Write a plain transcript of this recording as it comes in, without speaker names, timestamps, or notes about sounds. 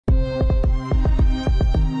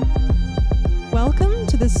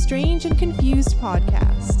the Strange and Confused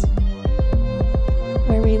podcast,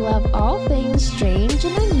 where we love all things strange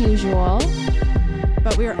and unusual,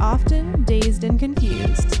 but we are often dazed and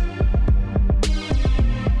confused.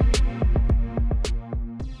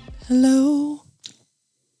 Hello,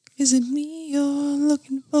 is it me you're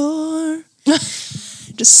looking for?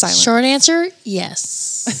 Just silent. Short answer,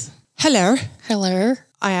 yes. Hello. Hello.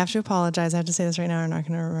 I have to apologize. I have to say this right now. I'm not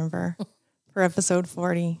going to remember. For episode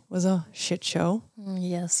 40 was a shit show.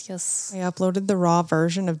 Yes. I uploaded the raw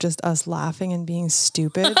version of just us laughing and being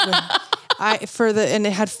stupid. And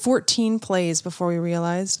it had 14 plays before we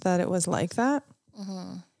realized that it was like that.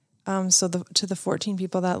 Mm-hmm. So to the 14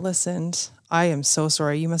 people that listened, I am so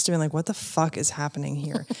sorry. You must have been like, what the fuck is happening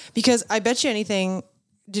here? Because I bet you anything,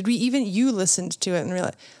 you listened to it and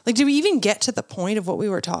realized, like, did we even get to the point of what we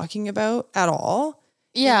were talking about at all?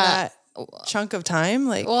 Yeah. In that chunk of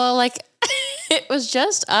time? It was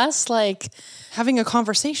just us, having a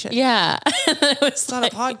conversation. Yeah. It's not a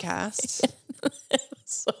podcast. It was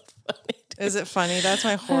so funny. Is it funny? That's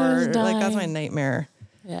my horror. That's my nightmare.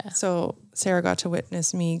 Yeah. So Sarah got to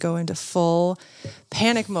witness me go into full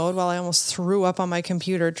panic mode while I almost threw up on my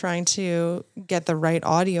computer trying to get the right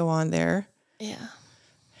audio on there. Yeah.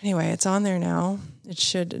 Anyway, it's on there now. It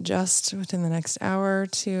should adjust within the next hour or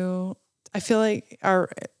two. I feel like our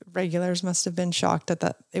regulars must have been shocked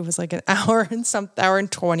that it was like an hour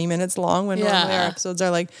and 20 minutes long when normally our episodes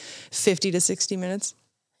are like 50 to 60 minutes.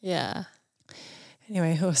 Yeah.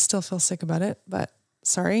 Anyway, I still feel sick about it, but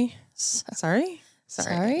sorry. Sorry.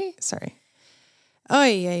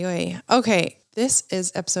 Oy. Okay, this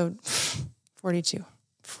is episode 42.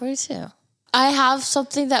 42. I have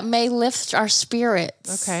something that may lift our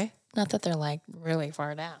spirits. Okay. Not that they're really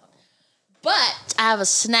far down, but I have a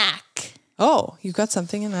snack. Oh, you got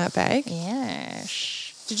something in that bag?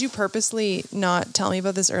 Yes. Did you purposely not tell me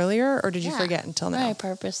about this earlier, or did you forget until now? I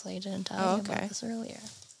purposely didn't tell you about this earlier.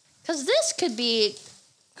 Because this could be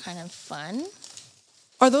kind of fun.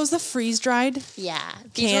 Are those the freeze-dried? Yeah.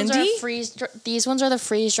 Candy? These ones are the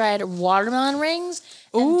freeze-dried watermelon rings.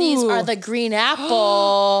 And these are the green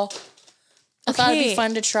apple. I thought it'd be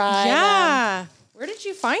fun to try. Yeah. Where did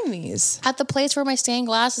you find these? At the place where my stained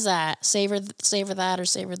glass is at. Savor that or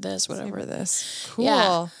savor this, whatever. Savor this. Cool.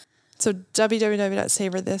 Yeah. So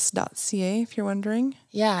www.savorthis.ca if you're wondering.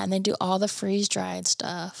 Yeah, and they do all the freeze-dried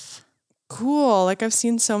stuff. Cool. I've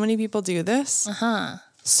seen so many people do this. Uh-huh.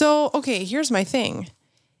 So, okay, here's my thing.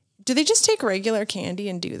 Do they just take regular candy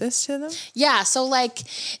and do this to them? Yeah, so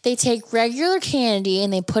they take regular candy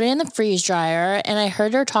and they put it in the freeze dryer, and I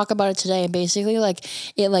heard her talk about it today, and basically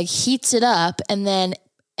it heats it up and then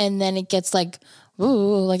it gets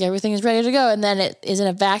everything is ready to go, and then it is in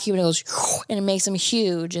a vacuum and it goes and it makes them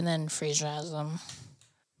huge and then freeze dries them.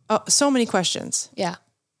 Oh, so many questions. Yeah.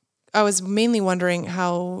 I was mainly wondering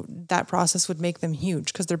how that process would make them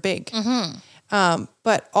huge because they're big. Mm-hmm.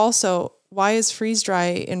 But also, why is freeze dry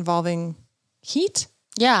involving heat?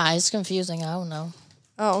 Yeah, it's confusing. I don't know.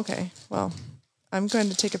 Oh, okay. Well, I'm going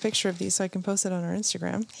to take a picture of these so I can post it on our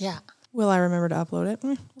Instagram. Yeah. Will I remember to upload it?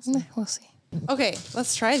 We'll see. Okay,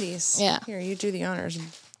 let's try these. Yeah. Here, you do the honors and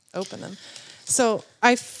open them. So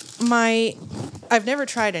I've never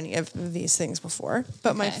tried any of these things before,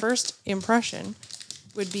 but my first impression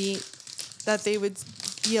would be that they would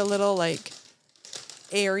be a little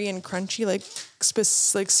airy and crunchy, like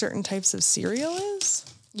certain types of cereal is.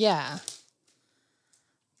 Yeah.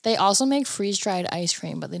 They also make freeze-dried ice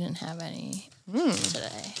cream, but they didn't have any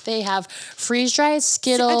today. They have freeze-dried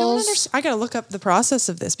Skittles. See, I don't understand. I gotta look up the process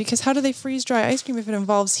of this because how do they freeze-dry ice cream if it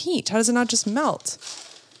involves heat? How does it not just melt?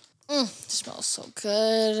 It smells so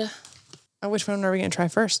good. Which one are we gonna try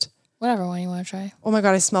first? Whatever one you want to try. Oh my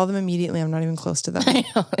God, I smell them immediately. I'm not even close to them. I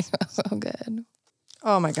know, they smell so good.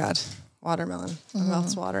 Oh my God. Watermelon. My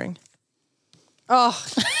mouth's watering. Oh,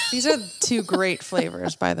 these are two great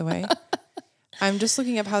flavors, by the way. I'm just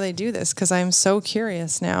looking up how they do this because I'm so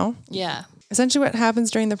curious now. Yeah. Essentially what happens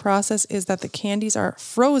during the process is that the candies are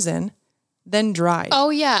frozen, then dried. Oh,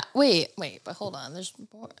 yeah. Wait, but hold on. There's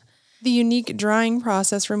more. The unique drying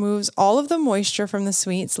process removes all of the moisture from the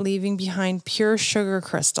sweets, leaving behind pure sugar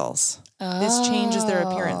crystals. This changes their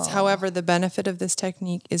appearance. However, the benefit of this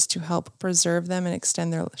technique is to help preserve them and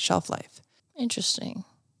extend their shelf life. Interesting.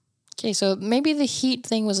 Okay, so maybe the heat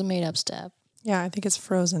thing was a made-up step. Yeah, I think it's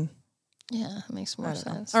frozen. Yeah, it makes more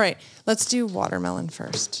sense. All right, let's do watermelon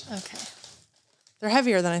first. Okay. They're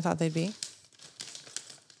heavier than I thought they'd be.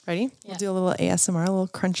 Ready? Yeah. We'll do a little ASMR, a little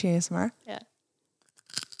crunchy ASMR. Yeah.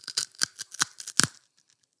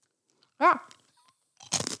 Ah.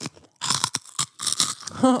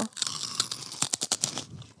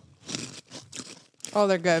 Oh,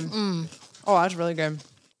 they're good. Oh, that's really good.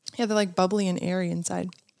 Yeah, they're like bubbly and airy inside.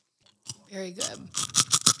 Very good.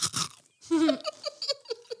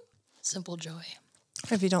 Simple joy.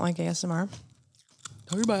 If you don't like ASMR,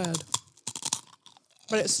 too bad.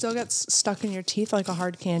 But it still gets stuck in your teeth like a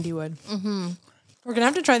hard candy would. Mm-hmm. We're going to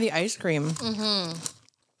have to try the ice cream.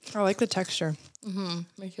 Mm-hmm. I like the texture. Mm-hmm.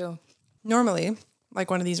 Me too. Normally,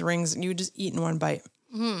 like one of these rings, you would just eat in one bite.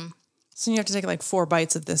 Mm-hmm. So you have to take like 4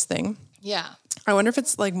 bites of this thing. Yeah. I wonder if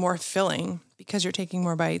it's like more filling because you're taking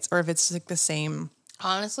more bites or if it's like the same.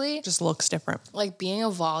 Honestly, Just looks different. like being a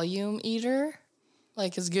volume eater,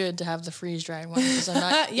 like it's good to have the freeze dried one because I'm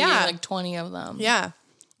not Yeah. eating like 20 of them. Yeah.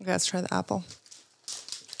 Okay, let's try the apple.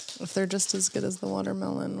 If they're just as good as the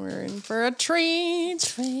watermelon, we're in for a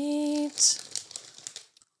treat.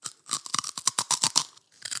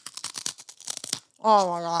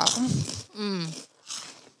 Oh my God.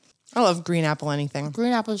 I love green apple anything.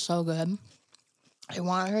 Green apple is so good. I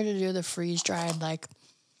want her to do the freeze dried like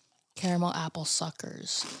caramel apple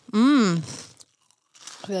suckers. I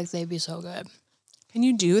feel like they'd be so good. Can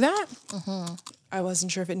you do that? Mm-hmm. I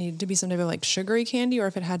wasn't sure if it needed to be some type of like sugary candy or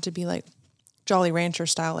if it had to be like Jolly Rancher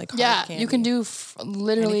style, like hard candy. You can do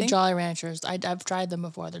literally Anything? Jolly Ranchers. I've tried them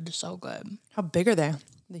before. They're just so good. How big are they? Are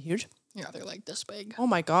they huge? Yeah, they're like this big. Oh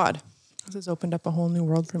my God. This has opened up a whole new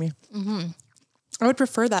world for me. Mm-hmm. I would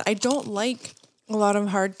prefer that. I don't like a lot of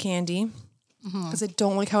hard candy because I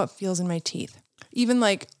don't like how it feels in my teeth. Even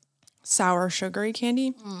like sour sugary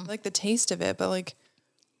candy. I like the taste of it, but like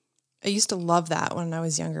I used to love that when I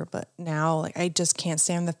was younger, but now like I just can't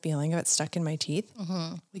stand the feeling of it stuck in my teeth.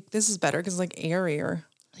 Like this is better because it's like airier.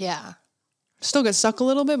 Yeah. Still gets stuck a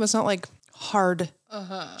little bit, but it's not like hard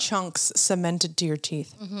chunks cemented to your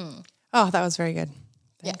teeth. Oh, that was very good.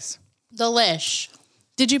 Thanks. Delish.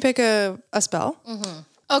 Did you pick a spell?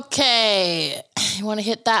 Okay. You want to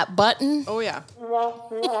hit that button? Oh, yeah.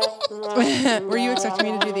 Were you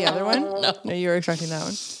expecting me to do the other one? No, you were expecting that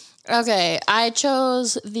one. Okay. I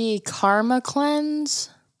chose the Karma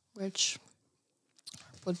Cleanse, which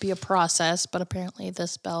would be a process, but apparently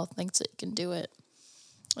this spell thinks it can do it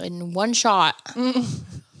in one shot. To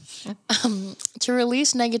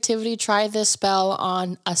release negativity, try this spell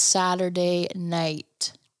on a Saturday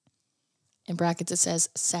night. In brackets, it says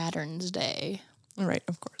Saturn's Day. All right,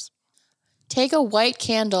 of course. Take a white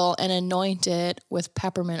candle and anoint it with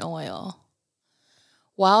peppermint oil.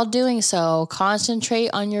 While doing so, concentrate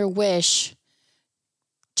on your wish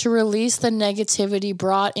to release the negativity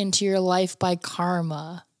brought into your life by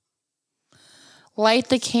karma. Light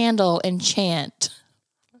the candle and chant.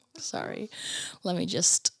 Sorry. Let me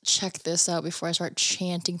just check this out before I start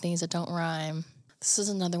chanting things that don't rhyme. This is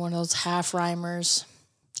another one of those half rhymers.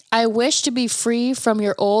 I wish to be free from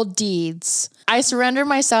your old deeds. I surrender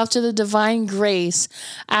myself to the divine grace,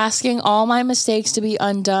 asking all my mistakes to be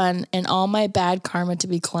undone and all my bad karma to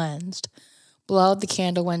be cleansed. Blow out the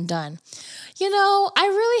candle when done. You know, I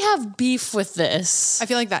really have beef with this. I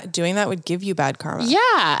feel like that doing that would give you bad karma.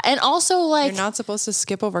 Yeah, and also like... You're not supposed to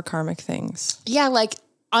skip over karmic things. Yeah, like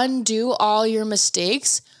undo all your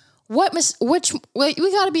mistakes. We got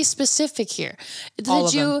to be specific here.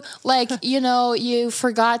 Did you you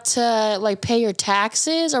forgot to like pay your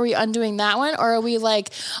taxes? Are we undoing that one? Or are we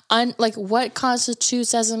like, what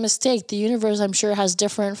constitutes as a mistake? The universe, I'm sure, has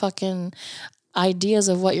different fucking ideas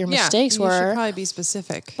of what your mistakes were. You should probably be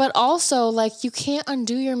specific. But also, like, you can't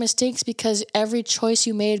undo your mistakes because every choice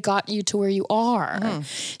you made got you to where you are.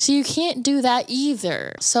 So you can't do that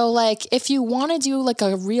either. So, like, if you want to do, like,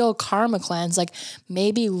 a real karma cleanse, like,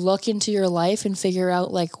 maybe look into your life and figure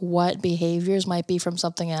out, like, what behaviors might be from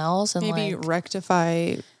something else. And maybe like,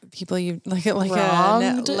 rectify people you,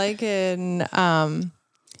 wronged. like in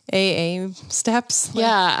AA steps.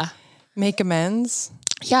 Yeah. Make amends.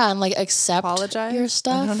 Yeah, and like accept Apologize? your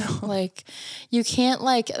stuff. I don't know. Like you can't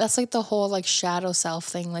that's like the whole like shadow self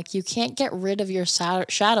thing. Like you can't get rid of your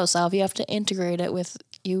shadow self. You have to integrate it with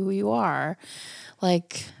who you are.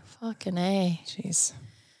 Like fucking A. Jeez.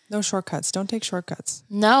 No shortcuts. Don't take shortcuts.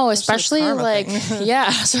 No, especially like yeah,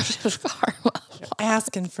 especially with karma.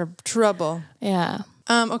 Asking for trouble. Yeah.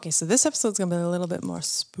 Okay, so this episode's gonna be a little bit more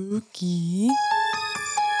spooky.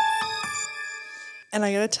 And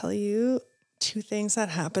I gotta tell you 2 things that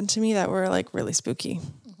happened to me that were like really spooky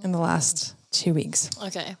in the last 2 weeks.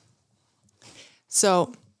 Okay.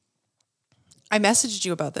 So I messaged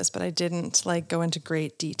you about this, but I didn't like go into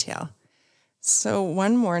great detail. So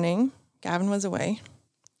one morning, Gavin was away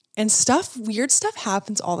and weird stuff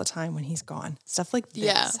happens all the time when he's gone. Stuff like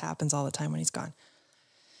this happens all the time when he's gone.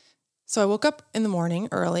 So I woke up in the morning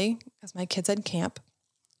early as my kids had camp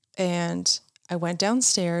and I went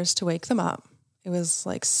downstairs to wake them up. It was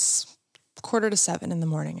like 6:45 in the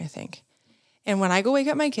morning, I think. And when I go wake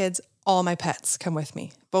up my kids, all my pets come with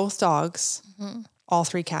me. Both dogs, all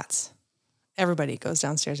 3 cats. Everybody goes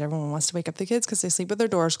downstairs. Everyone wants to wake up the kids because they sleep with their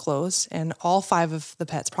doors closed. And all 5 of the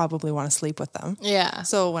pets probably want to sleep with them. Yeah.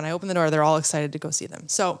 So when I open the door, they're all excited to go see them.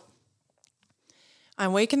 So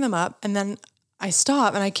I'm waking them up and then I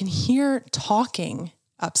stop and I can hear talking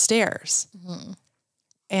upstairs.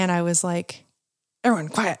 And I was like, everyone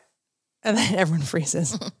quiet. And then everyone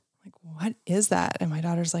freezes. Like, what is that? And my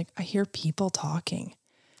daughter's like, I hear people talking.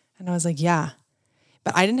 And I was like, yeah.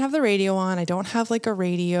 But I didn't have the radio on. I don't have like a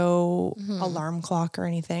radio alarm clock or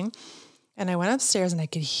anything. And I went upstairs and I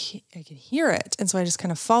could hear it. And so I just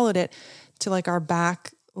kind of followed it to like our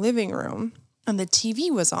back living room and the TV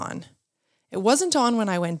was on. It wasn't on when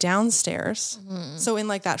I went downstairs. So in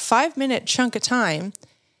like that 5-minute chunk of time,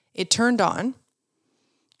 it turned on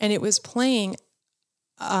and it was playing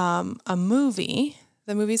a movie.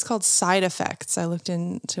 The movie's called Side Effects. I looked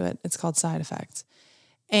into it. It's called Side Effects.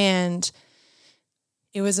 And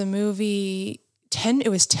it was a movie, it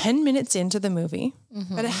was 10 minutes into the movie,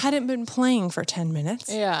 but it hadn't been playing for 10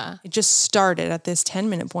 minutes. Yeah. It just started at this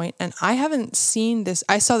 10-minute point. And I haven't seen this.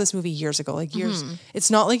 I saw this movie years ago, like years.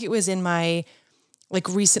 It's not like it was in my, like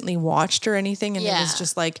recently watched or anything. And it was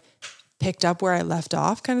just like picked up where I left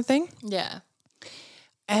off kind of thing. Yeah.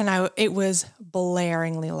 And it was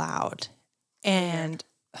blaringly loud. And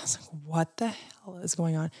I was like, what the hell is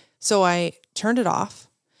going on? So I turned it off.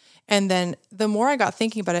 And then the more I got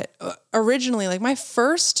thinking about it, originally, like my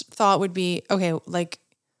first thought would be, okay, like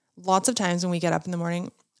lots of times when we get up in the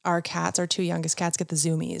morning, our 2 youngest cats get the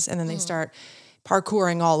zoomies and then they start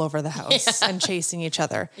parkouring all over the house and chasing each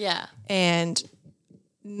other. Yeah. And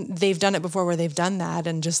they've done it before where they've done that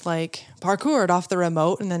and just like parkoured off the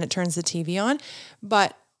remote and then it turns the TV on.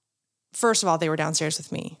 But first of all, they were downstairs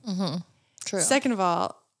with me. True. Second of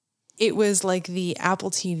all, it was like the Apple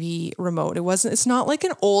TV remote. it's not like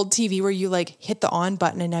an old TV where you like hit the on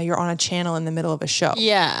button and now you're on a channel in the middle of a show.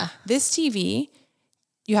 Yeah. This TV,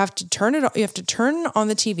 you have to turn it on. You have to turn on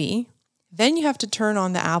the TV. Then you have to turn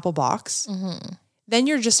on the Apple box. Then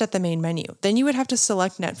you're just at the main menu. Then you would have to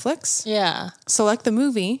select Netflix. Yeah. Select the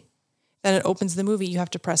movie. Then it opens the movie. You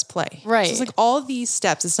have to press play. Right. So it's like all these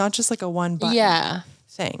steps. It's not just like a one button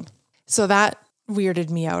thing. So that weirded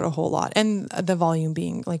me out a whole lot. And the volume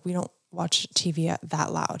being like, we don't watch TV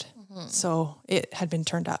that loud. So it had been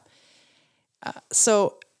turned up.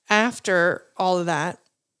 So after all of that,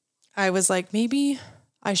 I was like, maybe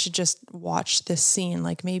I should just watch this scene.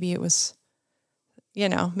 Like maybe it was,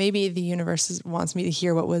 maybe the universe wants me to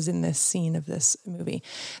hear what was in this scene of this movie.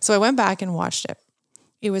 So I went back and watched it.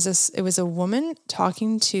 It was a woman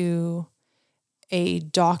talking to a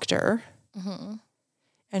doctor.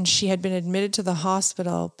 And she had been admitted to the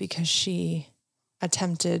hospital because she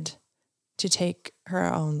attempted to take her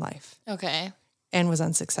own life. Okay. And was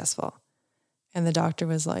unsuccessful. And the doctor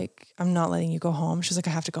was like, I'm not letting you go home. She was like,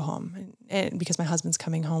 I have to go home. And because my husband's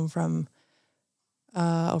coming home from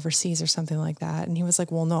overseas or something like that. And he was like,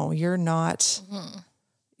 well, no, you're not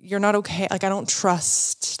okay. Like, I don't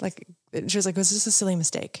trust, like, she was like, it was just a silly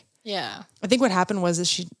mistake. Yeah. I think what happened was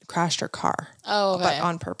she crashed her car. Oh, okay. But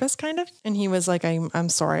on purpose, kind of. And he was like, I'm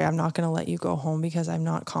sorry, I'm not going to let you go home because I'm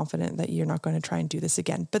not confident that you're not going to try and do this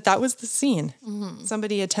again. But that was the scene.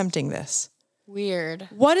 Somebody attempting this. Weird.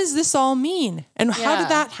 What does this all mean? And how did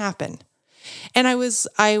that happen? And I was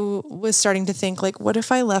starting to think, like, what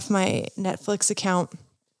if I left my Netflix account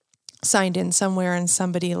signed in somewhere and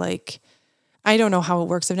somebody like, I don't know how it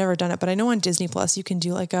works. I've never done it, but I know on Disney Plus, you can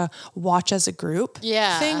do like a watch as a group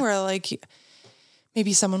thing where like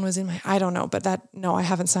maybe someone was in I don't know, but I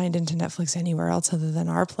haven't signed into Netflix anywhere else other than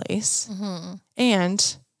our place.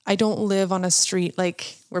 And I don't live on a street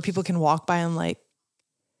like where people can walk by and like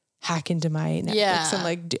hack into my Netflix and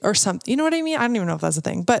like, or something, you know what I mean? I don't even know if that's a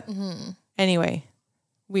thing, but anyway,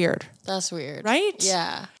 weird. That's weird. Right?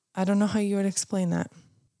 Yeah. I don't know how you would explain that.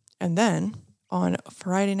 And then on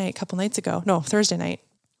Thursday night,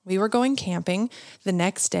 we were going camping the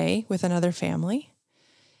next day with another family.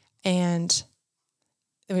 And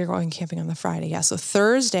we were going camping on the Friday. Yeah. So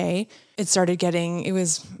Thursday, it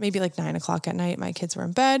was maybe like 9:00 at night. My kids were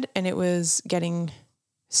in bed and it was getting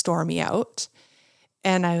stormy out.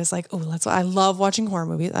 And I was like, I love watching horror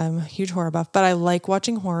movies. I'm a huge horror buff, but I like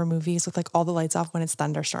watching horror movies with like all the lights off when it's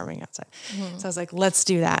thunderstorming outside. So I was like, let's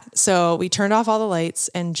do that. So we turned off all the lights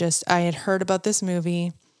and I had heard about this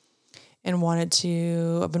movie and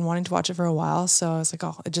I've been wanting to watch it for a while. So I was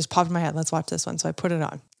like, it just popped in my head. Let's watch this one. So I put it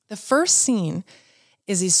on. The first scene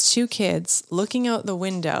is these 2 kids looking out the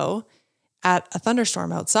window at a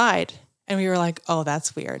thunderstorm outside. And we were like, oh,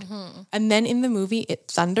 that's weird. And then in the movie, it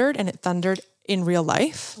thundered. in real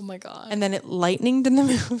life. Oh my God. And then it lightninged in the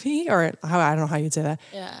movie, or I don't know how you'd say that.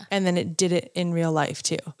 Yeah. And then it did it in real life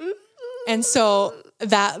too. And so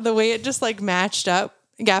that the way it just like matched up,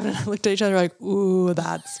 Gavin and I looked at each other like, ooh,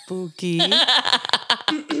 that's spooky.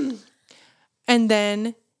 And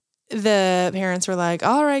then the parents were like,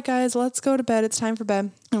 all right, guys, let's go to bed. It's time for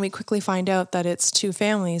bed. And we quickly find out that it's two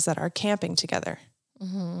families that are camping together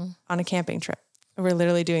on a camping trip. And we're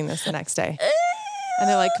literally doing this the next day. And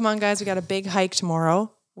they're like, come on, guys, we got a big hike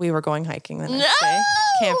tomorrow. We were going hiking the next day,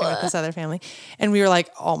 camping with this other family. And we were like,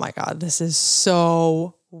 oh my God, this is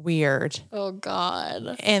so weird. Oh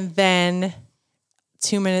God. And then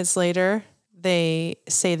 2 minutes later, they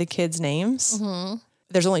say the kids' names.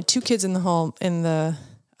 There's only two kids in the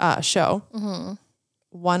show.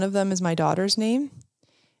 One of them is my daughter's name,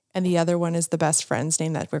 and the other one is the best friend's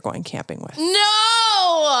name that we're going camping with.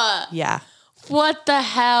 No. Yeah. What the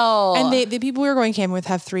hell? And the people we were going camping with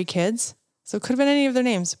have 3 kids, so it could have been any of their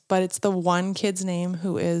names, but it's the one kid's name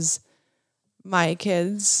who is my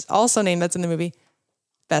kid's also name that's in the movie,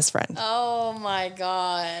 best friend. Oh my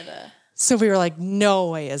God. So we were like,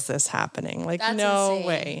 no way is this happening. Like, That's no insane.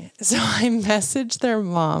 way. So I messaged their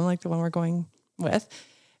mom, like the one we're going with,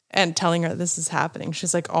 and telling her this is happening.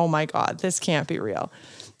 She's like, oh my God, this can't be real.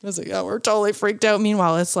 I was like, oh, we're totally freaked out.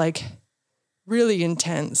 Meanwhile, it's like really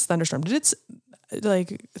intense thunderstorm. Did it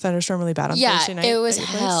like thunderstorm really bad on Thursday night? Yeah, it was at your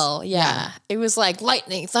place? hell. Yeah. It was like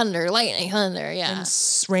lightning, thunder. Yeah. And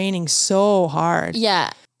it's raining so hard.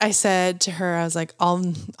 Yeah. I said to her, I was like,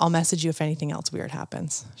 I'll message you if anything else weird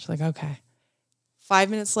happens. She's like, okay. 5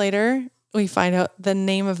 minutes later, we find out the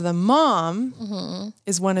name of the mom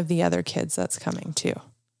is one of the other kids that's coming too.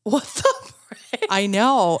 What the frick? I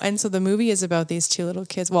know. And so the movie is about these 2 little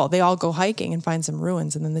kids. Well, they all go hiking and find some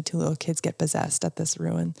ruins, and then the 2 little kids get possessed at this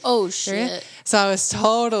ruin. Oh, shit. So I was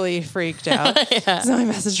totally freaked out. Yeah. So I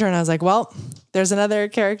messaged her and I was like, well, there's another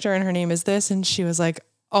character and her name is this. And she was like,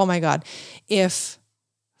 oh my God, if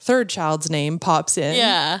third child's name pops in,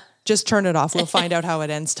 Yeah. just turn it off. We'll find out how it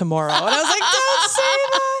ends tomorrow. And I was like, don't say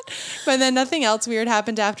that. But then nothing else weird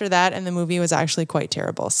happened after that. And the movie was actually quite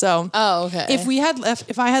terrible. So Oh, okay.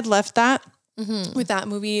 if I had left that with that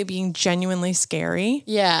movie being genuinely scary,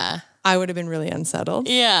 Yeah. I would have been really unsettled.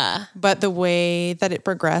 Yeah. But the way that it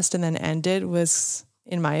progressed and then ended was,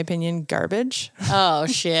 in my opinion, garbage. Oh,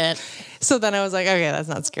 shit. So then I was like, okay, that's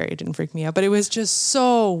not scary. It didn't freak me out. But it was just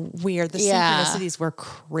so weird. The Yeah. synchronicities were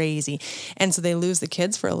crazy. And so they lose the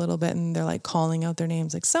kids for a little bit and they're like calling out their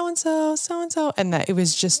names like so-and-so, so-and-so. And that it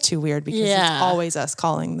was just too weird because Yeah. it's always us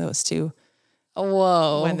calling those 2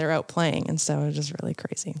 Whoa. when they're out playing. And so it was just really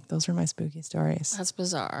crazy. Those were my spooky stories. That's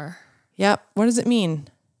bizarre. Yep. What does it mean?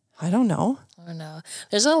 I don't know. I don't know.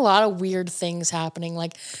 There's a lot of weird things happening.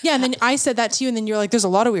 Like, Yeah, and then I said that to you, and then you're like, there's a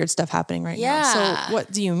lot of weird stuff happening right now. Yeah. So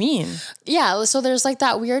what do you mean? yeah. So there's like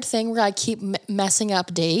that weird thing where I keep messing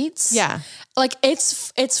up dates. Yeah. Like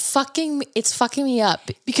it's fucking me up.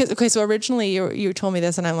 Because, okay, so originally you told me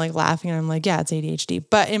this and I'm like laughing and I'm like, yeah, it's ADHD,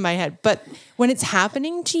 but in my head, but when it's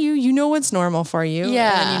happening to you, you know what's normal for you.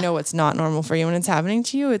 Yeah. And then you know what's not normal for you. When it's happening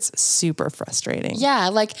to you, it's super frustrating. Yeah.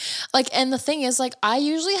 Like, and the thing is like, I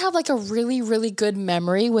usually have like a really, really good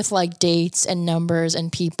memory with like dates and numbers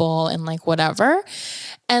and people and like whatever.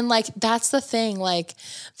 And like, that's the thing. Like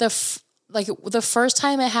the first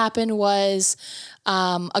time it happened was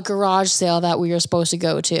a garage sale that we were supposed to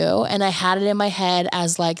go to. And I had it in my head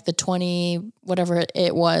as like the 20, whatever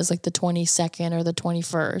it was, like the 22nd or the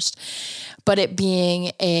 21st, but it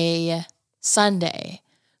being a Sunday.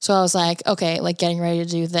 So I was like, okay, like getting ready to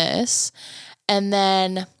do this. And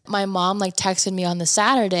then my mom like texted me on the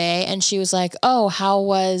Saturday and she was like, oh, how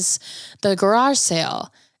was the garage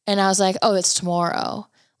sale? And I was like, oh, it's tomorrow.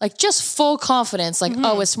 Like just full confidence, like,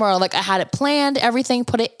 oh, it's tomorrow. Like I had it planned, everything,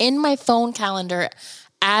 put it in my phone calendar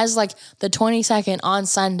as like the 22nd on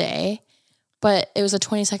Sunday, but it was the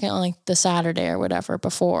 22nd on like the Saturday or whatever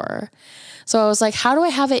before. So I was like, how do I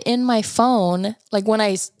have it in my phone? Like when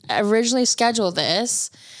I originally scheduled this.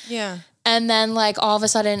 Yeah. And then like all of a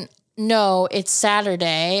sudden, no, it's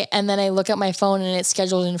Saturday. And then I look at my phone and it's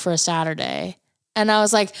scheduled in for a Saturday. And I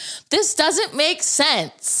was like, this doesn't make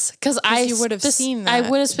sense. Because you would have seen that. I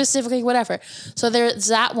would have specifically, whatever. So there's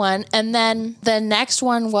that one. And then the next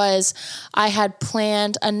one was I had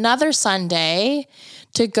planned another Sunday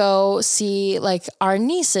to go see like our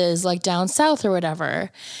nieces like down south or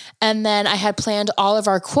whatever. And then I had planned all of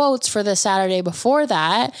our quotes for the Saturday before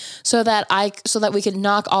that so that we could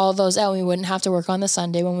knock all of those out. We wouldn't have to work on the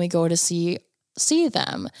Sunday when we go to see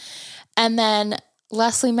them. And then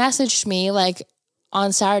Leslie messaged me like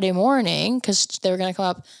on Saturday morning, because they were going to come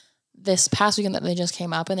up this past weekend that they just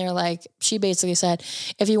came up, and they're like, she basically said,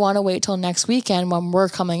 if you want to wait till next weekend when we're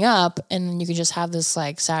coming up, and then you can just have this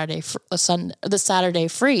like Saturday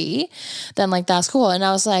free, then like that's cool. And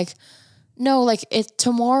I was like, no, like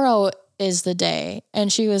tomorrow is the day.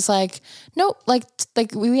 And she was like, no, like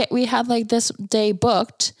we had like this day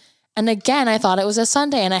booked. And again, I thought it was a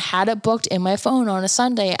Sunday, and I had it booked in my phone on a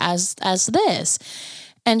Sunday as this.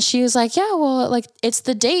 And she was like, yeah, well, like it's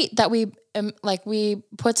the date that we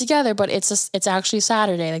put together, but it's actually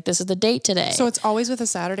Saturday. Like this is the date today. So it's always with a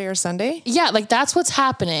Saturday or Sunday? Yeah, like that's what's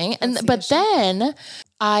happening. Then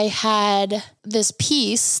I had this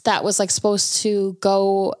piece that was like supposed to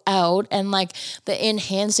go out, and like the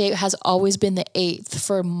in-hand date has always been the 8th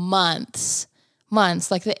for months,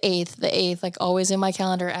 like the 8th, like always in my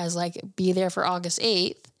calendar as like be there for August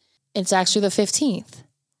 8th. It's actually the 15th.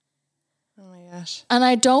 Gosh. And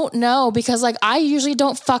I don't know, because like I usually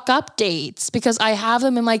don't fuck up dates because I have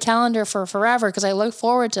them in my calendar for forever because I look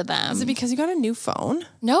forward to them. Is it because you got a new phone?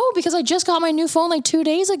 No, because I just got my new phone like 2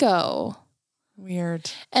 days ago. Weird.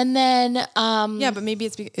 And then yeah, but maybe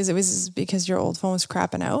it was because your old phone was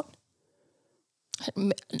crapping out.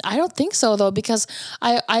 I don't think so though, because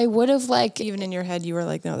I would have like, even in your head you were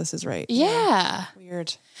like, no, this is right. Yeah.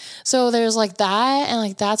 Weird. So there's like that, and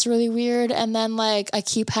like that's really weird. And then like I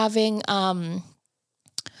keep having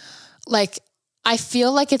like I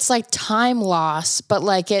feel like it's like time loss, but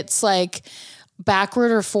like it's like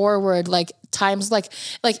backward or forward, like times like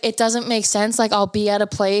it doesn't make sense. Like I'll be at a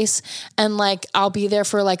place and like I'll be there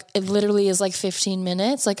for like, it literally is like 15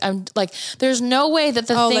 minutes. Like I'm like, there's no way that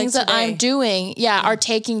the things like that I'm doing, are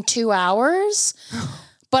taking 2 hours,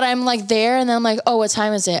 but I'm like there and then I'm like, oh, what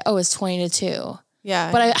time is it? Oh, it's 20 to 2.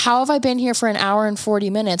 Yeah. But how have I been here for an hour and 40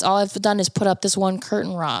 minutes? All I've done is put up this one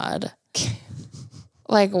curtain rod.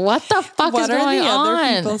 Like, what the fuck is going on? What are the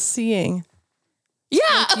other people seeing? Yeah,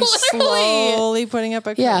 like you literally. Slowly putting up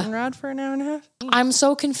a curtain rod for an hour and a half. I'm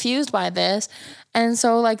so confused by this. And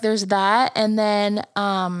so like there's that. And then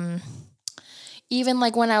even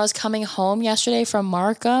like when I was coming home yesterday from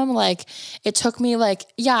Markham, like it took me like,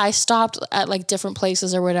 I stopped at like different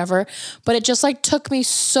places or whatever, but it just like took me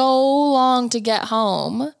so long to get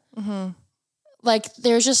home. Mm-hmm. Like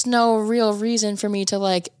there's just no real reason for me to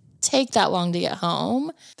like take that long to get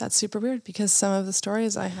home. That's super weird because some of the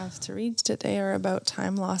stories I have to read today are about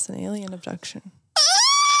time loss and alien abduction.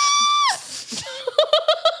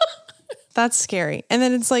 That's scary. And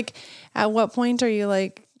then it's like, at what point are you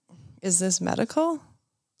like, is this medical?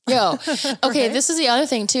 Yo, okay, This is the other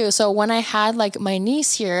thing too. So when I had like my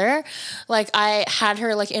niece here, like I had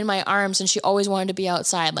her like in my arms and she always wanted to be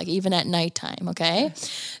outside, like even at nighttime. Okay.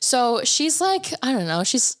 So she's like, I don't know,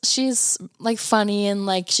 she's like funny and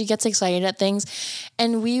like she gets excited at things.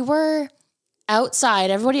 And we were outside.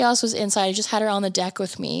 Everybody else was inside. I just had her on the deck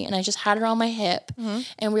with me and I just had her on my hip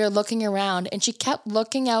and we were looking around and she kept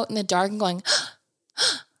looking out in the dark and going,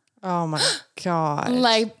 oh my God.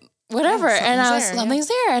 Like, whatever. And something's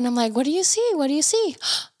there. And I'm like, what do you see? What do you see?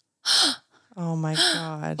 Oh my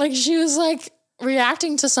God. Like she was like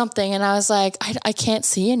reacting to something. And I was like, I can't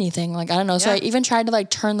see anything. Like, I don't know. So I even tried to like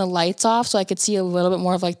turn the lights off so I could see a little bit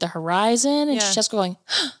more of like the horizon. And she's just going,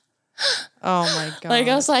 oh my God. Like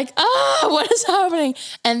I was like, what is happening?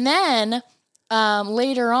 And then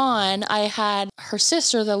later on, I had her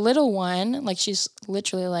sister, the little one, like she's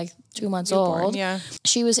literally like 2 months old. Yeah.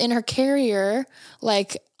 She was in her carrier,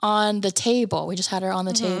 like on the table. We just had her on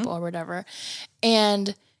the table or whatever.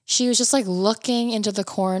 And she was just like looking into the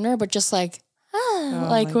corner, but just like,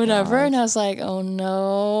 like whatever. God. And I was like, oh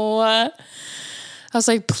no. I was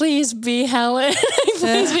like, please be Helen.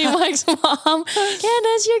 Please be Mike's mom.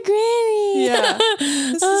 Candace, your granny. Yeah.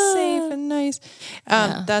 This is safe and nice.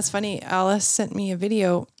 That's funny. Alice sent me a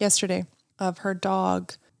video yesterday of her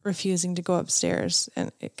dog refusing to go upstairs.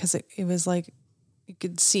 And because it was like, you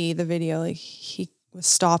could see the video, like he was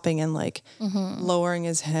stopping and like lowering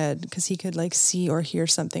his head because he could like see or hear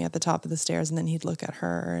something at the top of the stairs. And then he'd look at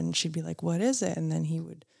her and she'd be like, what is it? And then he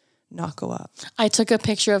would not go up. I took a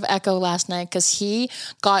picture of Echo last night because he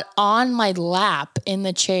got on my lap in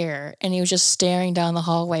the chair and he was just staring down the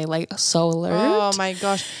hallway like so alert. Oh my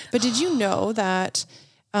gosh. But did you know that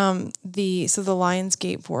the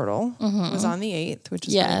Lionsgate portal was on the 8th, which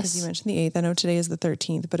is funny because you mentioned the 8th. I know today is the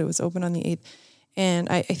 13th, but it was open on the 8th. And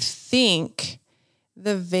I think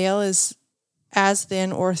the veil is as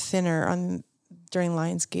thin or thinner during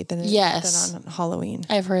Lionsgate than on Halloween.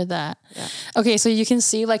 I've heard that. Yeah. Okay, so you can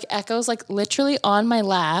see like Echo's like literally on my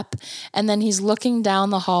lap and then he's looking down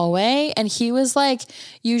the hallway and he was like,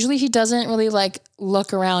 usually he doesn't really like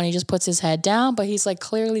look around. He just puts his head down, but he's like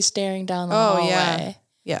clearly staring down the hallway.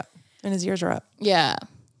 Yeah. And his ears are up. Yeah.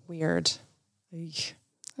 Weird. Eek.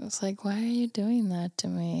 I was like, why are you doing that to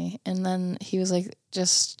me? And then he was like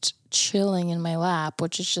just chilling in my lap,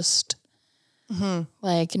 which is just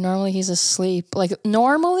like normally he's asleep. Like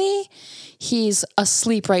normally he's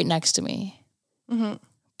asleep right next to me. Mm-hmm.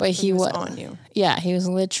 But he was on you. Yeah, he was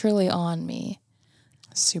literally on me.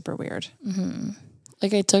 Super weird. Mm-hmm.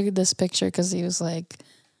 Like I took this picture because he was like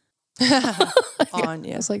on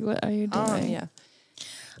you. I was like, what are you doing? Yeah.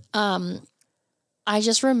 I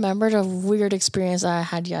just remembered a weird experience I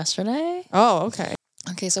had yesterday. Oh, okay.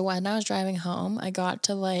 Okay, so when I was driving home, I got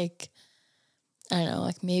to like, I don't know,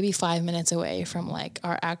 like maybe 5 minutes away from like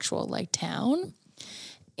our actual like town.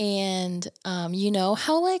 And you know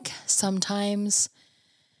how like sometimes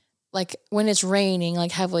like when it's raining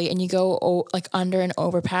like heavily and you go like under an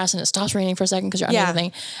overpass and it stops raining for a second because you're under the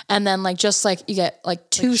thing. And then like just like you get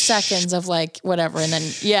like 2 seconds of like whatever. And then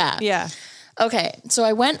yeah. Okay, so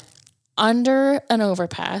I went under an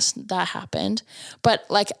overpass. That happened. But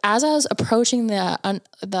like as I was approaching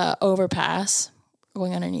the overpass,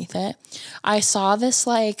 going underneath it, I saw this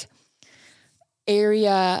like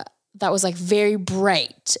area that was like very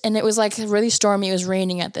bright and it was like really stormy. It was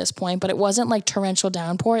raining at this point, but it wasn't like torrential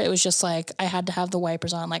downpour. It was just like I had to have the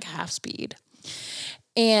wipers on like half speed.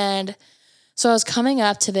 And so I was coming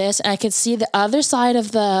up to this and I could see the other side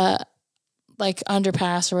of the like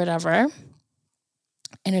underpass or whatever.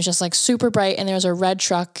 And it was just like super bright and there was a red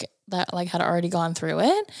truck that like had already gone through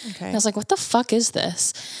it. Okay. And I was like, what the fuck is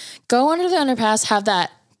this? Go under the underpass, have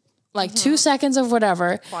that like 2 seconds of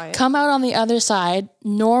whatever, quiet. Come out on the other side,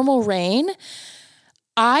 normal rain.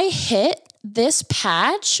 I hit this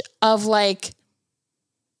patch of like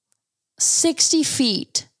 60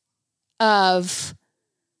 feet of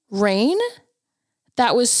rain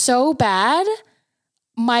that was so bad,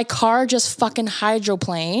 my car just fucking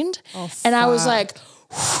hydroplaned. And I was like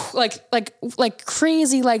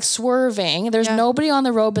crazy, like swerving. There's nobody on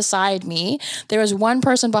the road beside me. There was one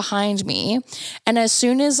person behind me. And as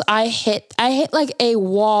soon as I hit like a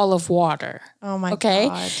wall of water. Oh my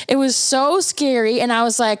God. It was so scary. And I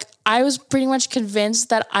was like, I was pretty much convinced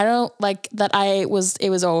that it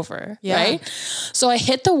was over. Yeah. Right. So I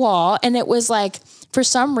hit the wall and it was like, for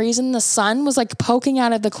some reason, the sun was like poking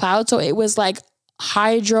out of the cloud. So it was like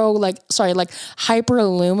hyper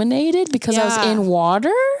illuminated because I was in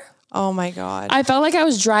water. Oh my God. I felt like I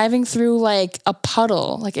was driving through like a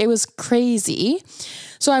puddle. Like it was crazy.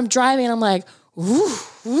 So I'm driving and I'm like,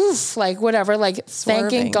 woof, woof, like whatever, like swerving.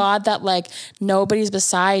 Thanking God that like nobody's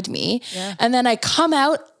beside me. Yeah. And then I come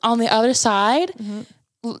out on the other side,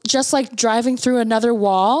 just like driving through another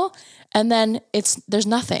wall. And then there's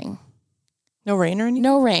nothing. No rain or anything?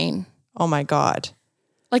 No rain. Oh my God.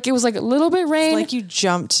 Like it was like a little bit rain. It's like you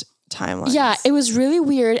jumped timelines. Yeah, it was really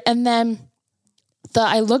weird. And then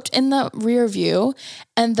I looked in the rear view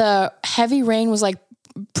and the heavy rain was like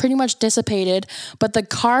pretty much dissipated, but the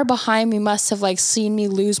car behind me must have like seen me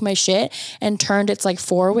lose my shit and turned its like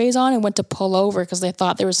four ways on and went to pull over because they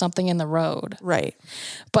thought there was something in the road. Right.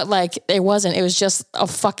 But like it wasn't. It was just a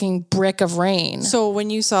fucking brick of rain. So when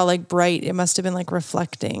you saw like bright, it must have been like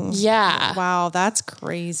reflecting. Yeah. Wow, that's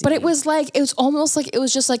crazy. But it was almost like it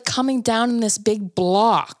was just like coming down in this big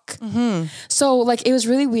block. Mm-hmm. So like it was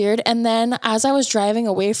really weird. And then as I was driving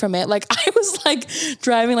away from it, like I was like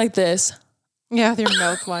driving like this. Yeah, with your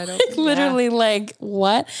mouth wide open. Literally, like,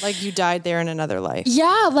 what? Like you died there in another life.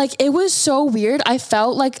 Yeah, like it was so weird. I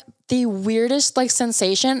felt like the weirdest like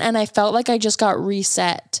sensation and I felt like I just got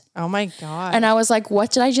reset. Oh my God. And I was like,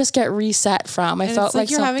 what did I just get reset from? I felt like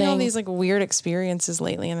you're having all these like weird experiences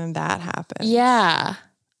lately and then that happened. Yeah.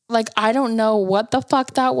 Like, I don't know what the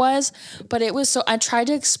fuck that was, but it was so, I tried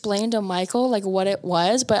to explain to Michael like what it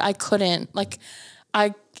was, but I couldn't. Like,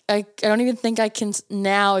 I don't even think I can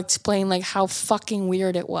now explain like how fucking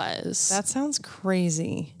weird it was. That sounds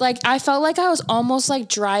crazy. Like I felt like I was almost like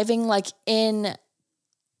driving like in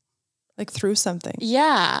like through something.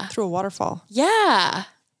 Yeah. Through a waterfall. Yeah.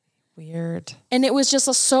 Weird. And it was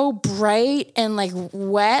just so bright and like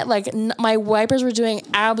wet. Like my wipers were doing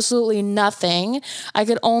absolutely nothing. I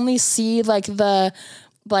could only see like the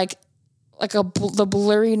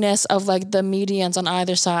blurriness of like the medians on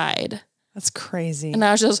either side. That's crazy. And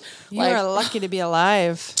I was just you are lucky to be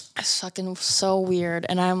alive. It's fucking so weird.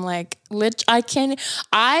 And I'm like,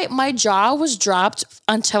 my jaw was dropped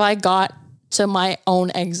until I got to my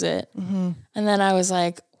own exit. Mm-hmm. And then I was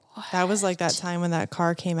like, what? That was like that time when that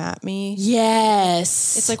car came at me.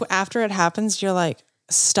 Yes. It's like after it happens, you're like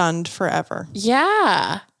stunned forever.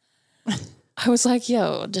 Yeah. I was like,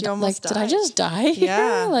 yo, did I just die here?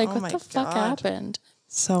 Yeah. Like, what the fuck happened?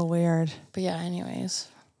 So weird. But yeah, anyways.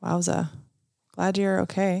 Wowza. Glad you're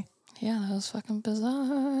okay. Yeah, that was fucking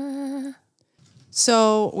bizarre.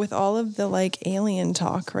 So with all of the like alien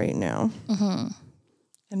talk right now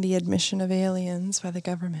and the admission of aliens by the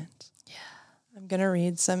government, I'm going to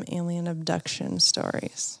read some alien abduction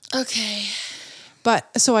stories. Okay.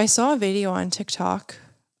 But so I saw a video on TikTok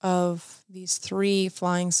of these 3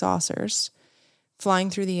 flying saucers flying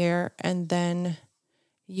through the air and then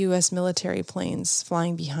U.S. military planes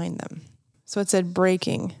flying behind them. So it said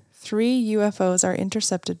breaking. 3 UFOs are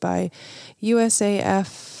intercepted by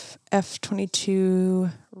USAF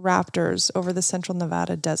F-22 Raptors over the central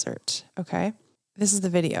Nevada desert. Okay. This is the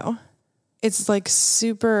video. It's like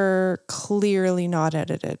super clearly not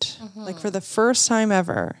edited. Like for the first time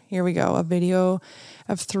ever, here we go, a video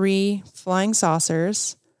of 3 flying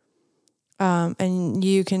saucers. And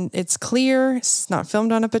it's clear. It's not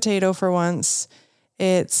filmed on a potato for once.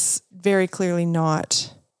 It's very clearly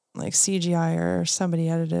not like CGI or somebody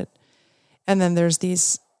edited it. And then there's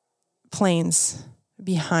these planes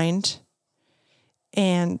behind.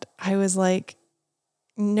 And I was like,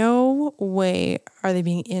 no way are they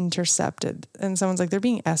being intercepted. And someone's like, they're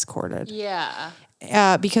being escorted. Yeah.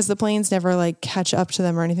 Because the planes never like catch up to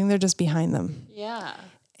them or anything. They're just behind them. Yeah.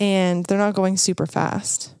 And they're not going super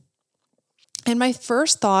fast. And my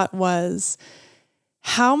first thought was,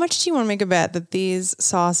 how much do you want to make a bet that these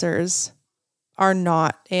saucers are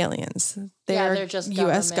not aliens? They're just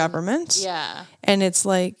U.S. government. Yeah. And it's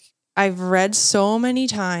like, I've read so many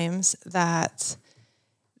times that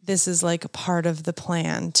this is like a part of the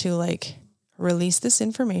plan to like release this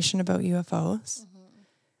information about UFOs.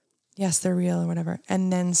 Yes, they're real or whatever.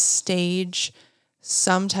 And then stage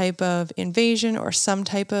some type of invasion or some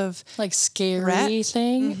type of like scary threat.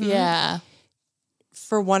 thing. Yeah.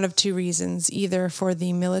 For one of 2 reasons, either for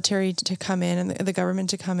the military to come in and the government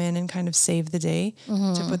to come in and kind of save the day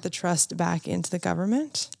to put the trust back into the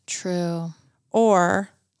government. True. Or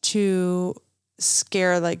to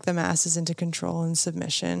scare like the masses into control and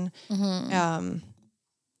submission, and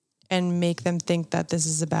make them think that this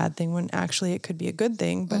is a bad thing when actually it could be a good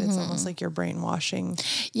thing, but it's almost like you're brainwashing.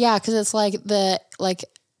 Yeah, because it's like the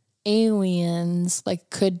aliens like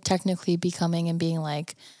could technically be coming and being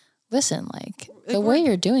like, listen, like the way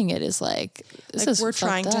you're doing it is like, this is we're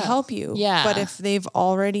trying to help you. Yeah. But if they've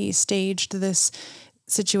already staged this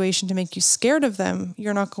situation to make you scared of them,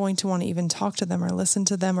 you're not going to want to even talk to them or listen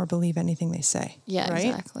to them or believe anything they say. Yeah, right?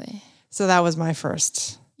 Exactly. So that was my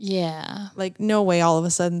first. Yeah. Like, no way all of a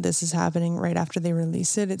sudden this is happening right after they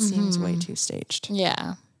release it. It seems way too staged.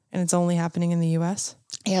 Yeah. And it's only happening in the U.S.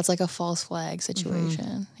 Yeah, it's like a false flag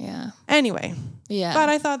situation. Yeah. Anyway. Yeah. But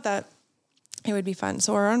I thought that it would be fun.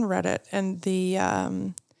 So we're on Reddit, and the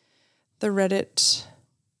Reddit,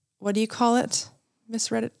 what do you call it, Miss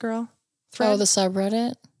Reddit girl? Thread? Oh, the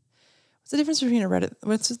subreddit? What's the difference between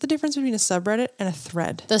what's the difference between a subreddit and a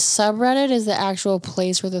thread? The subreddit is the actual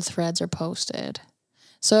place where the threads are posted.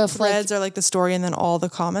 So if threads are like the story and then all the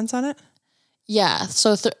comments on it? Yeah.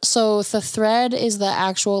 So the thread is the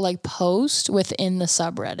actual like post within the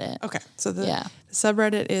subreddit. Okay. So the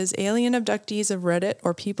subreddit is alien abductees of Reddit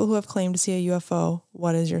or people who have claimed to see a UFO.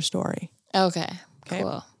 What is your story? Okay.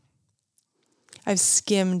 Cool. I've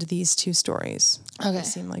skimmed these 2 stories. Okay. They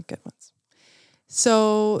seem like good ones.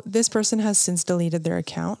 So this person has since deleted their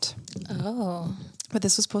account. Oh. But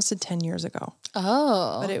this was posted 10 years ago.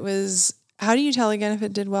 Oh. But it was, how do you tell again if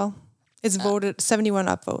it did well? It's voted 71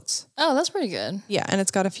 upvotes. Oh, that's pretty good. Yeah, and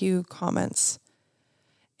it's got a few comments.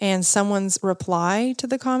 And someone's reply to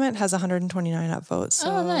the comment has 129 upvotes.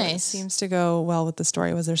 So nice. It seems to go well with the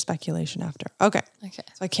story. Was there speculation after? Okay. So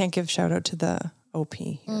I can't give shout out to the OP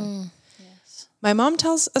here. Yes. My mom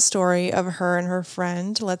tells a story of her and her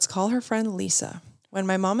friend. Let's call her friend Lisa. When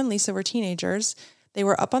my mom and Lisa were teenagers, they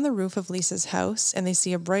were up on the roof of Lisa's house and they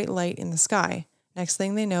see a bright light in the sky. Next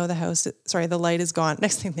thing they know, the light is gone.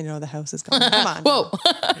 Next thing they know, the house is gone. Come on. Whoa.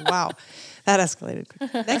 Wow. That escalated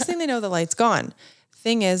quick. Next thing they know, the light's gone.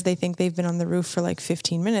 Thing is, they think they've been on the roof for like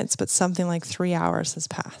 15 minutes, but something like 3 hours has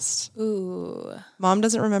passed. Ooh. Mom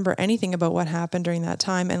doesn't remember anything about what happened during that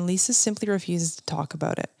time, and Lisa simply refuses to talk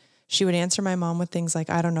about it. She would answer my mom with things like,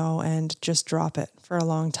 I don't know, and just drop it for a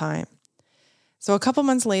long time. So a couple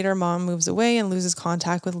months later, Mom moves away and loses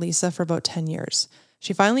contact with Lisa for about 10 years.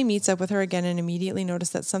 She finally meets up with her again and immediately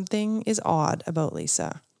noticed that something is odd about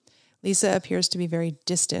Lisa. Lisa appears to be very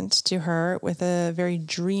distant to her with a very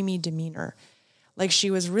dreamy demeanor, like she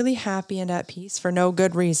was really happy and at peace for no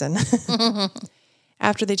good reason.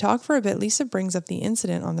 After they talk for a bit, Lisa brings up the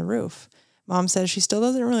incident on the roof. Mom says she still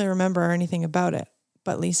doesn't really remember anything about it,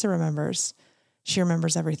 but Lisa remembers. She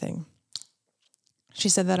remembers everything. She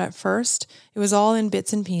said that at first it was all in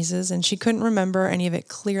bits and pieces and she couldn't remember any of it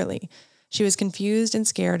clearly. She was confused and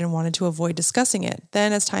scared and wanted to avoid discussing it.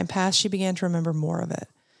 Then, as time passed, she began to remember more of it.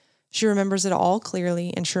 She remembers it all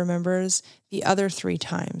clearly, and she remembers the other 3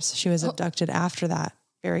 times she was abducted after that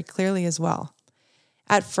very clearly as well.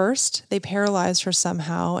 At first, they paralyzed her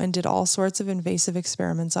somehow and did all sorts of invasive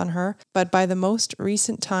experiments on her, but by the most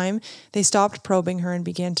recent time, they stopped probing her and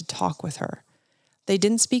began to talk with her. They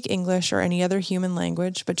didn't speak English or any other human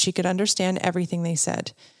language, but she could understand everything they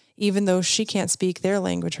said, even though she can't speak their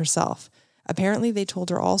language herself. Apparently, they told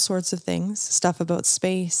her all sorts of things, stuff about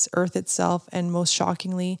space, Earth itself, and most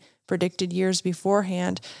shockingly, predicted years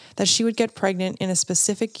beforehand that she would get pregnant in a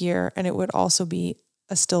specific year and it would also be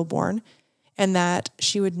a stillborn, and that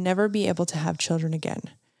she would never be able to have children again.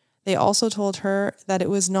 They also told her that it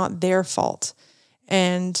was not their fault,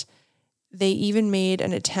 and they even made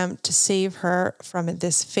an attempt to save her from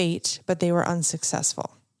this fate, but they were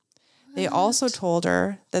unsuccessful. They also told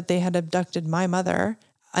her that they had abducted my mother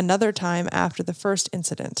another time after the first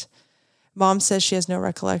incident. Mom says she has no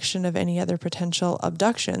recollection of any other potential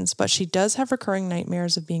abductions, but she does have recurring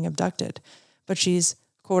nightmares of being abducted. But she's,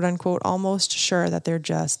 quote unquote, almost sure that they're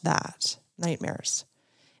just that, nightmares.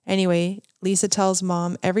 Anyway, Lisa tells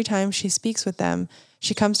Mom every time she speaks with them,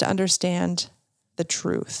 she comes to understand the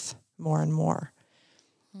truth more and more.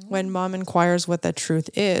 When Mom inquires what that truth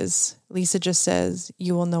is, Lisa just says,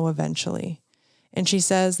 "You will know eventually." And she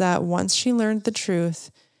says that once she learned the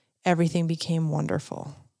truth, everything became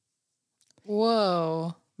wonderful.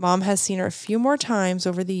 Whoa. Mom has seen her a few more times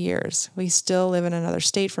over the years. We still live in another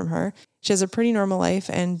state from her. She has a pretty normal life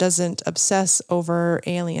and doesn't obsess over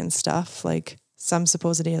alien stuff like some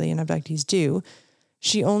supposed alien abductees do.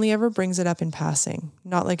 She only ever brings it up in passing,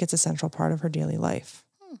 not like it's a central part of her daily life.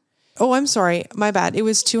 Oh, I'm sorry. My bad. It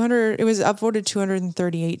was upvoted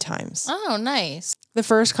 238 times. Oh, nice. The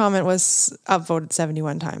first comment was upvoted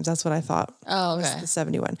 71 times. That's what I thought. Oh, okay. Was the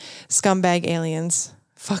 71. Scumbag aliens.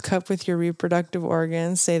 Fuck up with your reproductive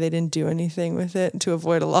organs. Say they didn't do anything with it to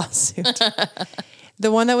avoid a lawsuit.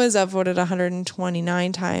 The one that was upvoted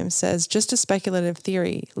 129 times says, just a speculative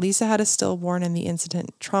theory. Lisa had a stillborn and the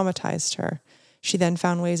incident traumatized her. She then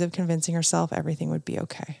found ways of convincing herself everything would be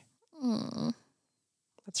okay.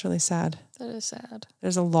 That's really sad. That is sad.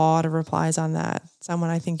 There's a lot of replies on that.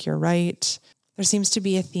 Someone, I think you're right. There seems to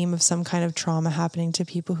be a theme of some kind of trauma happening to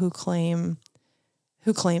people who claim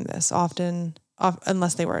this often,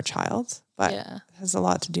 unless they were a child, but it has a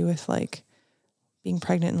lot to do with like being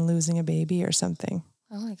pregnant and losing a baby or something.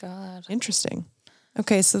 Oh my God. Interesting.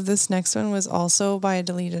 Okay. So this next one was also by a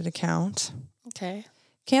deleted account. Okay.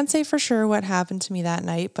 Can't say for sure what happened to me that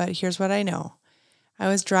night, but here's what I know. I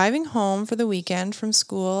was driving home for the weekend from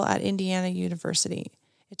school at Indiana University.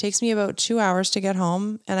 It takes me about 2 hours to get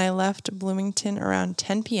home, and I left Bloomington around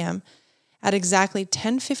 10 p.m. At exactly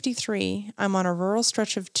 10:53, I'm on a rural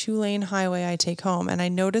stretch of 2-lane highway I take home, and I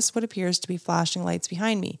notice what appears to be flashing lights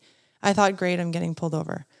behind me. I thought, great, I'm getting pulled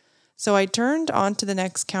over. So I turned onto the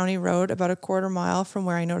next county road about a quarter mile from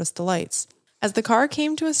where I noticed the lights. As the car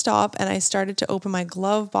came to a stop and I started to open my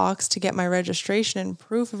glove box to get my registration and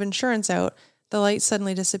proof of insurance out, the light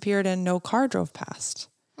suddenly disappeared and no car drove past.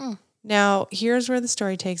 Now, here's where the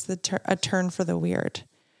story takes a turn for the weird.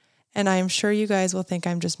 And I'm sure you guys will think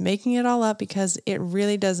I'm just making it all up because it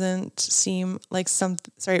really doesn't seem like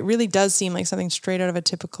it really does seem like something straight out of a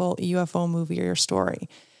typical UFO movie or story.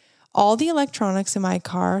 All the electronics in my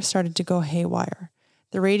car started to go haywire.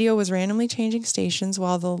 The radio was randomly changing stations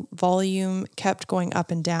while the volume kept going up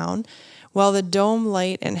and down, while the dome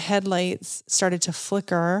light and headlights started to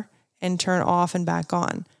flicker and turn off and back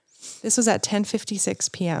on. This was at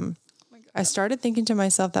 10:56 p.m. I started thinking to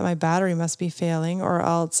myself that my battery must be failing or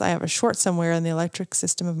else I have a short somewhere in the electric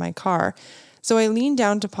system of my car. So I leaned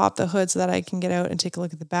down to pop the hood so that I can get out and take a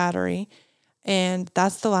look at the battery. And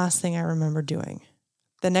that's the last thing I remember doing.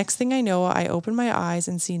 The next thing I know, I open my eyes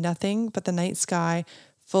and see nothing but the night sky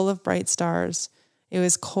full of bright stars. It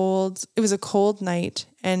was cold. It was a cold night,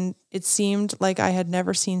 and it seemed like I had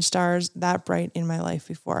never seen stars that bright in my life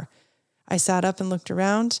before. I sat up and looked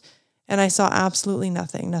around, and I saw absolutely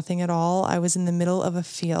nothing at all. I was in the middle of a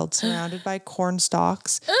field surrounded by corn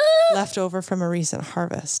stalks left over from a recent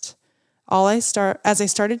harvest. As I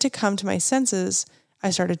started to come to my senses, I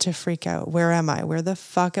started to freak out. Where am I? Where the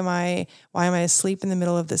fuck am I? Why am I asleep in the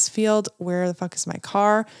middle of this field? Where the fuck is my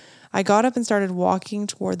car? I got up and started walking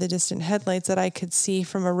toward the distant headlights that I could see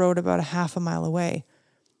from a road about a half a mile away.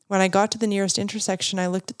 When I got to the nearest intersection, I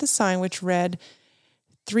looked at the sign which read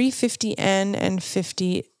 350N and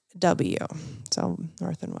 50W, so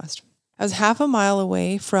north and west. I was half a mile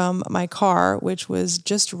away from my car, which was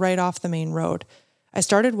just right off the main road. I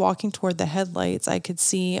started walking toward the headlights I could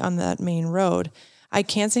see on that main road. I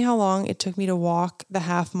can't say how long it took me to walk the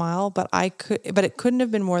half mile, but it couldn't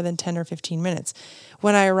have been more than 10 or 15 minutes.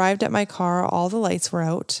 When I arrived at my car, all the lights were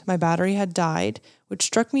out. My battery had died, which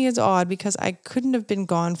struck me as odd because I couldn't have been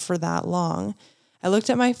gone for that long. I looked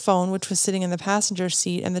at my phone, which was sitting in the passenger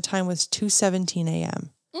seat, and the time was 2:17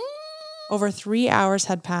 a.m. Over 3 hours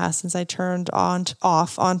had passed since I turned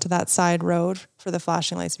off onto that side road for the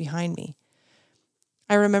flashing lights behind me.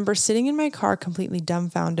 I remember sitting in my car completely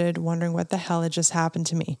dumbfounded, wondering what the hell had just happened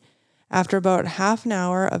to me. After about half an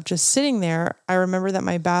hour of just sitting there, I remember that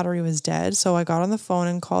my battery was dead, so I got on the phone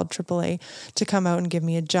and called AAA to come out and give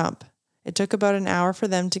me a jump. It took about an hour for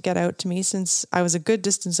them to get out to me since I was a good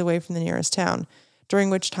distance away from the nearest town, during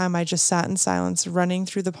which time I just sat in silence, running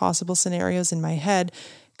through the possible scenarios in my head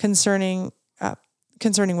concerning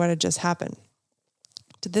what had just happened.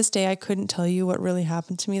 To this day, I couldn't tell you what really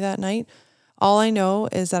happened to me that night. All I know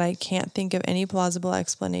is that I can't think of any plausible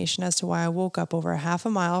explanation as to why I woke up over a half a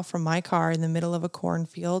mile from my car in the middle of a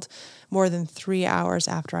cornfield more than 3 hours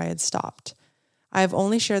after I had stopped. I have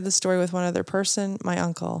only shared this story with one other person, my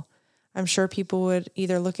uncle. I'm sure people would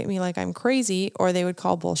either look at me like I'm crazy or they would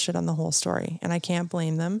call bullshit on the whole story, and I can't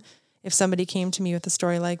blame them. If somebody came to me with a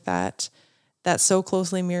story like that so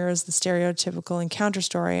closely mirrors the stereotypical encounter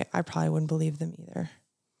story, I probably wouldn't believe them either.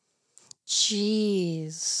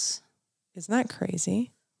 Jeez. Isn't that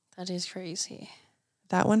crazy? That is crazy.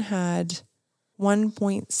 That one had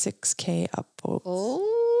 1.6K upvotes. Oh.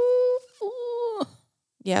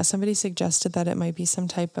 Yeah, somebody suggested that it might be some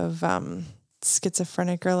type of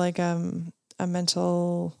schizophrenic or like a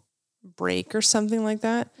mental break or something like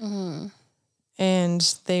that. Mm-hmm.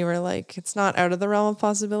 And they were like, it's not out of the realm of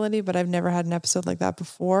possibility, but I've never had an episode like that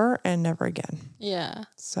before and never again. Yeah.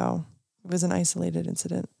 So it was an isolated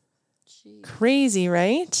incident. Jeez. Crazy,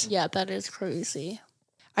 right? Yeah, that is crazy.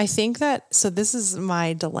 I think so this is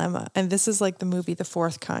my dilemma. And this is like the movie The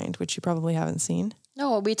Fourth Kind, which you probably haven't seen.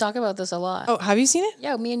 No, we talk about this a lot. Oh, have you seen it?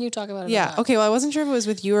 Yeah, me and you talk about it a Yeah. lot. Okay, well, I wasn't sure if it was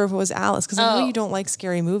with you or if it was Alice, because I know you don't like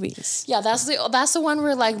scary movies. Yeah, that's the one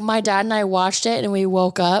where like my dad and I watched it and we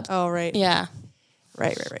woke up. Oh, right. Yeah.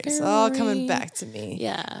 Right. It's all coming back to me.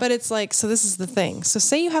 Yeah. But it's like, so this is the thing. So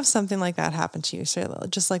say you have something like that happen to you, so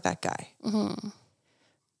just like that guy. Mm-hmm.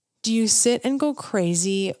 Do you sit and go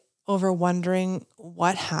crazy over wondering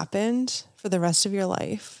what happened for the rest of your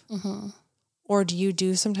life? Mm-hmm. Or do you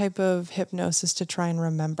do some type of hypnosis to try and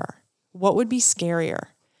remember? What would be scarier?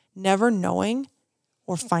 Never knowing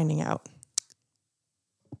or finding out?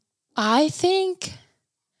 I think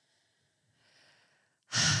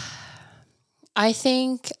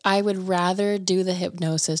I would rather do the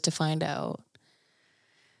hypnosis to find out.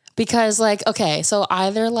 Because like, okay, so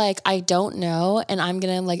either like I don't know and I'm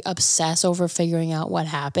going to like obsess over figuring out what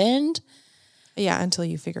happened. Yeah, until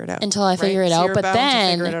you figure it out. Until I figure it out. You're but bound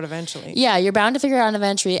then to figure it out eventually. Yeah, you're bound to figure it out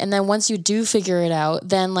eventually. And then once you do figure it out,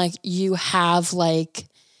 then like you have like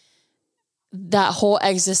that whole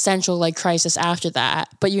existential like crisis after that.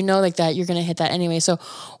 But you know like that you're going to hit that anyway. So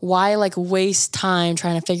why like waste time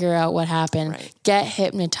trying to figure out what happened? Right. Get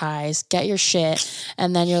hypnotized, get your shit.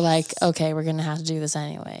 And then you're like, okay, we're going to have to do this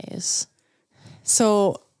anyways.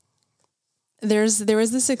 So there was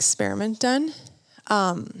this experiment done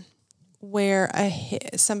where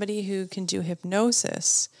somebody who can do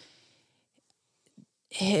hypnosis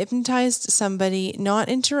hypnotized somebody not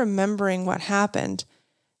into remembering what happened,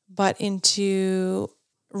 but into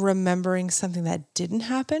remembering something that didn't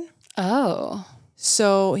happen. Oh.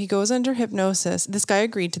 So he goes under hypnosis. This guy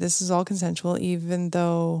agreed to this. This is all consensual, even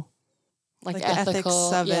though like the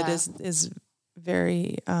ethics of it is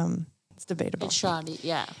very it's debatable. It's shoddy,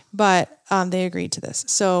 yeah. But they agreed to this.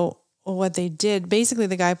 So what they did, basically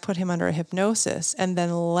the guy put him under a hypnosis and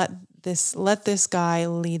then let this guy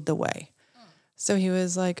lead the way. So he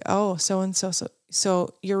was like, oh,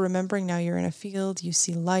 so you're remembering now you're in a field, you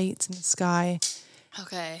see lights in the sky.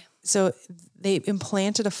 Okay. So they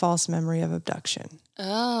implanted a false memory of abduction.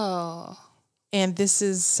 Oh. And this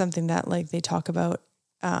is something that like they talk about.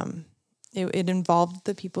 It involved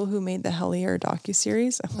the people who made the Hellier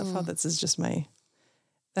docuseries. I love how this is just the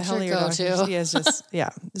Hellier docuseries is just,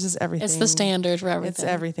 it's just everything. It's the standard for everything. It's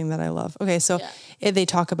everything that I love. Okay. So they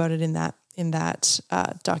talk about it in that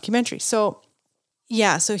documentary. So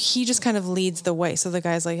so he just kind of leads the way. So the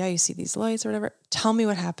guy's like, yeah, you see these lights or whatever. Tell me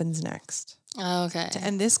what happens next. Okay.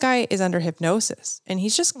 And this guy is under hypnosis and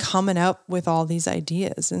he's just coming up with all these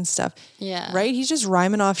ideas and stuff. Yeah. Right? He's just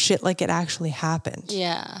rhyming off shit like it actually happened.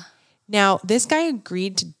 Yeah. Now, this guy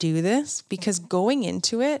agreed to do this because going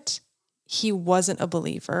into it, he wasn't a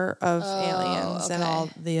believer of aliens and all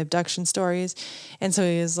the abduction stories. And so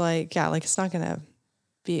he was like, yeah, like it's not going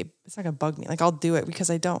to bug me. Like I'll do it because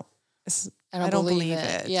I don't I don't believe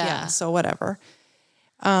it. Yeah. So whatever.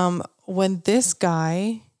 When this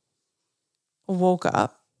guy woke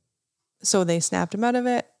up, so they snapped him out of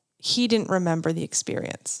it, he didn't remember the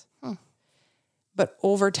experience. But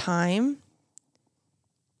over time,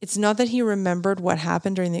 it's not that he remembered what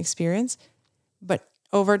happened during the experience, but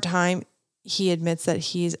over time, he admits that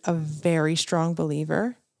he's a very strong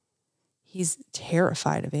believer. He's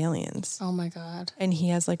terrified of aliens. Oh my God. And he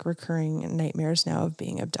has like recurring nightmares now of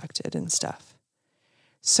being abducted and stuff.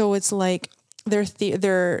 So it's like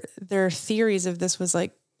their theories of this was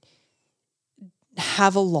like,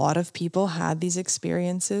 have a lot of people had these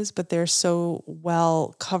experiences, but they're so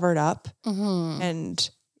well covered up and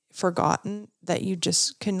forgotten that you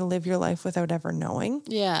just can live your life without ever knowing.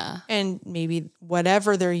 Yeah. And maybe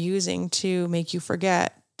whatever they're using to make you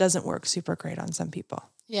forget doesn't work super great on some people.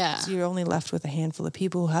 Yeah. So you're only left with a handful of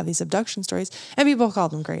people who have these abduction stories, and people call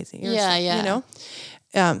them crazy. Yeah. You know?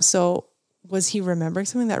 So was he remembering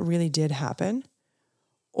something that really did happen?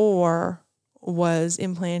 Or was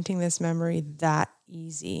implanting this memory that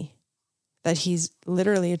easy that he's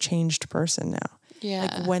literally a changed person now? Yeah.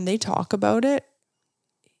 Like when they talk about it,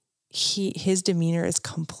 his demeanor is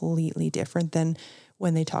completely different than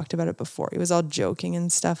when they talked about it before. He was all joking and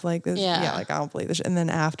stuff like this. Yeah, like I don't believe this. And then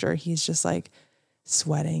after, he's just like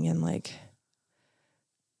sweating and like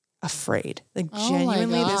afraid. Like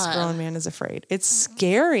genuinely, this grown man is afraid. It's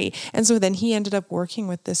scary. And so then he ended up working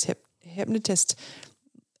with this hypnotist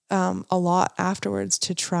a lot afterwards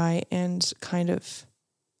to try and kind of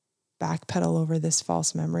backpedal over this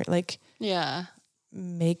false memory. Like,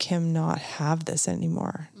 make him not have this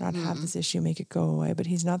anymore, not have this issue, make it go away. But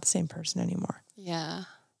he's not the same person anymore. Yeah.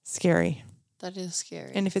 Scary. That is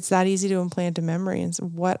scary. And if it's that easy to implant a memory, and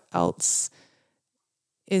what else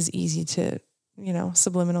is easy to,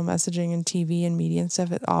 subliminal messaging and TV and media and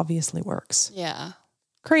stuff, it obviously works. Yeah.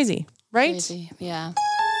 Crazy, right? Crazy. Yeah.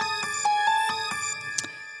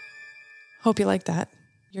 Hope you like that.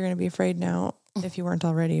 You're going to be afraid now, if you weren't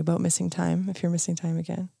already, about missing time, if you're missing time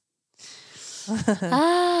again.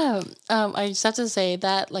 I just have to say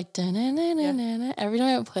that like every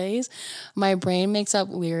time it plays, my brain makes up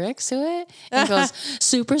lyrics to it and goes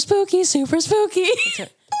super spooky, super spooky. Super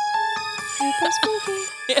spooky.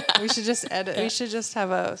 Yeah. We should just edit. We should just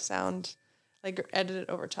have a sound, like edit it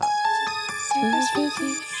over top. Super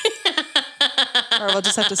spooky. Or we'll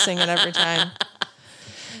just have to sing it every time.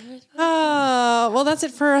 Well, that's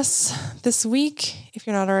it for us this week. If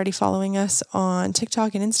you're not already following us on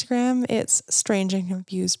TikTok and Instagram, it's Strange and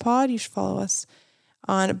Confused Pod. You should follow us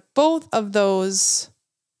on both of those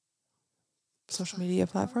social media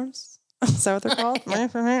platforms. Is that what they're called? I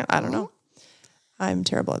don't know. I'm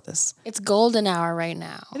terrible at this. It's golden hour right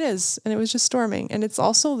now. It is. And it was just storming. And it's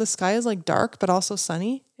also, the sky is like dark, but also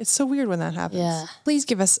sunny. It's so weird when that happens. Yeah. Please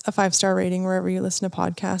give us a 5-star rating wherever you listen to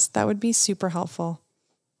podcasts. That would be super helpful.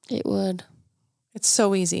 It would. It's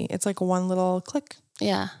so easy. It's like one little click.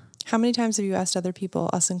 Yeah. How many times have you asked other people,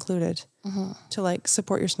 us included, to like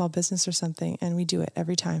support your small business or something? And we do it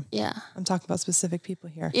every time. Yeah. I'm talking about specific people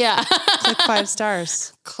here. Yeah. Click 5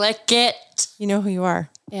 stars. Click it. You know who you are.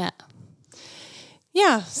 Yeah.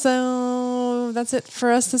 Yeah. So that's it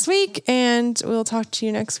for us this week. And we'll talk to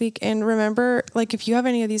you next week. And remember, like, if you have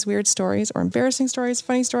any of these weird stories or embarrassing stories,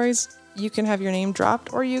 funny stories, you can have your name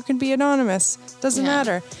dropped or you can be anonymous. Doesn't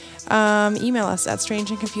matter. Email us at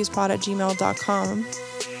strangeandconfusedpod@gmail.com.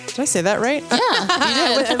 Did I say that right? Yeah, you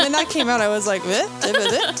did. And when that came out, I was like,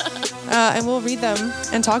 and we'll read them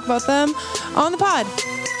and talk about them on the pod.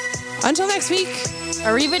 Until next week.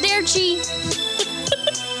 Arrivederci.